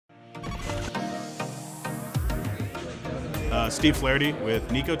Steve Flaherty with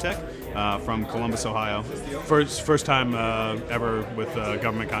necoTECH from Columbus, Ohio. First time ever with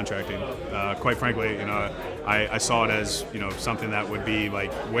government contracting. Quite frankly, I saw it as something that would be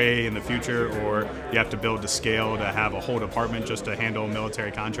like way in the future, or you have to build to scale to have a whole department just to handle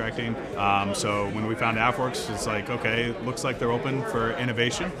military contracting. So when we found AFWERX, it's like, okay, it looks like they're open for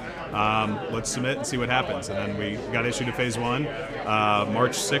innovation. Let's submit and see what happens. And then we got issued to phase 1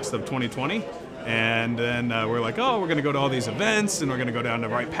 March 6th of 2020. And then we're like, oh, we're going to go to all these events, and we're going to go down to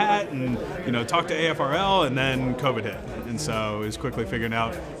Wright Pat and talk to AFRL, and then COVID hit, and so it was quickly figuring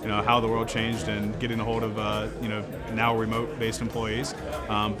out how the world changed and getting a hold of now remote-based employees.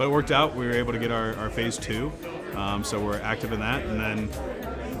 But it worked out. We were able to get our phase 2, so we're active in that, and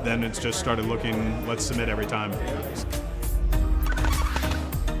then it's just started looking. Let's submit every time.